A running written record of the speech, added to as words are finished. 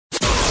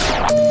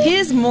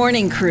His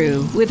Morning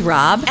Crew with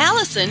Rob,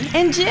 Allison,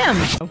 and Jim.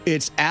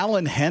 It's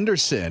Alan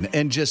Henderson,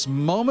 and just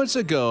moments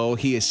ago,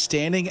 he is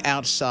standing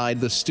outside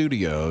the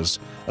studios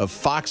of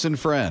Fox and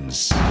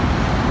Friends. I'm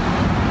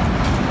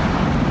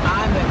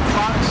at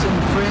Fox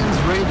and Friends,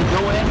 ready to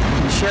go in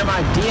and share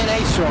my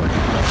DNA story.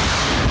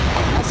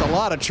 That's a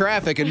lot of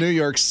traffic in New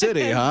York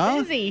City,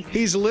 huh? Busy.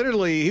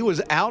 He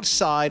was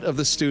outside of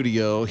the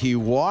studio. He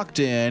walked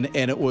in,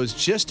 and it was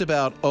just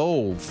about,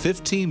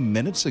 15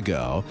 minutes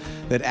ago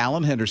that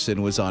Alan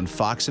Henderson was on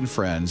Fox and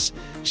Friends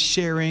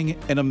sharing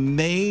an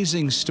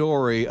amazing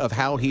story of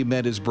how he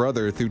met his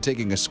brother through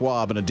taking a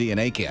swab and a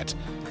DNA kit,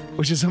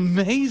 which is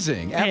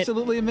amazing.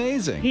 Absolutely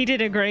amazing. He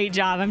did a great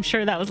job. I'm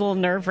sure that was a little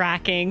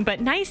nerve-wracking, but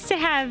nice to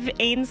have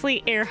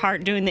Ainsley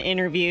Earhardt doing the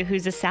interview,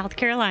 who's a South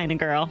Carolina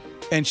girl.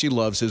 And she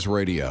loves his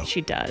radio.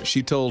 She does.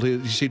 She told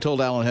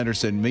Alan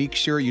Henderson, make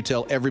sure you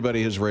tell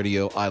everybody his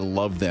radio. I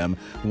love them.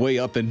 Way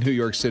up in New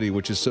York City,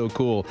 which is so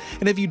cool.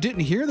 And if you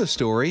didn't hear the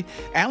story,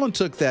 Alan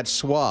took that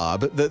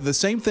swab, the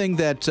same thing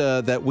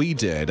that we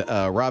did,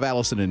 Rob,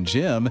 Allison, and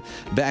Jim,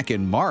 back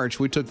in March.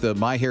 We took the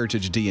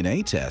MyHeritage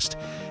DNA test.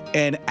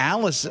 And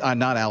Alan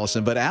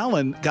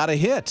got a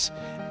hit.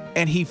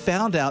 And he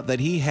found out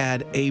that he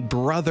had a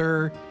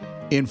brother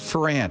in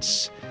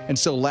France. And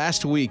so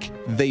last week,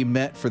 they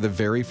met for the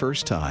very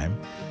first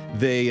time.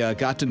 They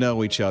got to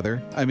know each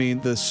other. I mean,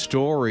 the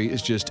story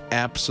is just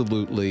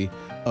absolutely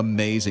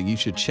amazing. You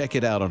should check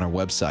it out on our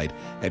website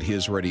at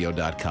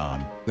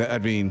hisradio.com. I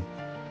mean,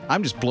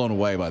 I'm just blown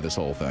away by this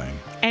whole thing.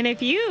 And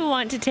if you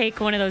want to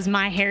take one of those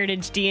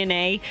MyHeritage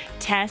DNA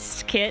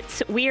test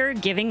kits, we are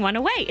giving one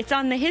away. It's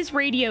on the His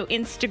Radio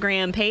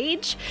Instagram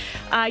page.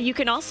 You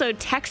can also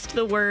text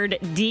the word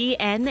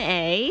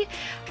DNA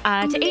to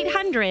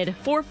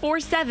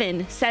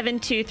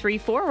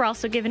 800-447-7234. We're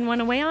also giving one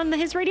away on the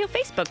His Radio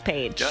Facebook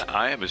page. Yeah,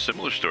 I have a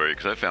similar story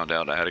because I found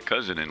out I had a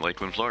cousin in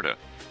Lakeland, Florida.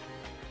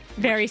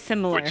 Very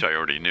similar. Which I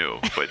already knew,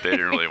 but they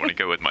didn't really want to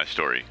go with my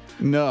story.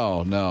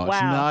 No. Wow.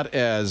 It's not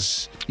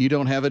as, you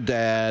don't have a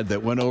dad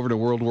that went over to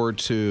World War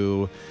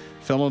II,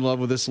 fell in love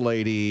with this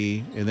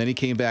lady, and then he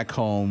came back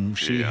home.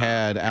 She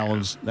had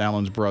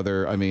Alan's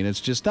brother. I mean,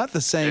 it's just not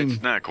the same.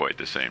 It's not quite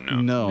the same,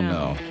 no.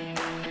 No.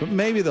 But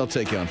maybe they'll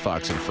take you on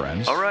Fox and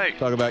Friends. All right.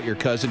 Talk about your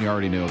cousin you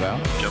already knew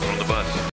about. Jump on the bus.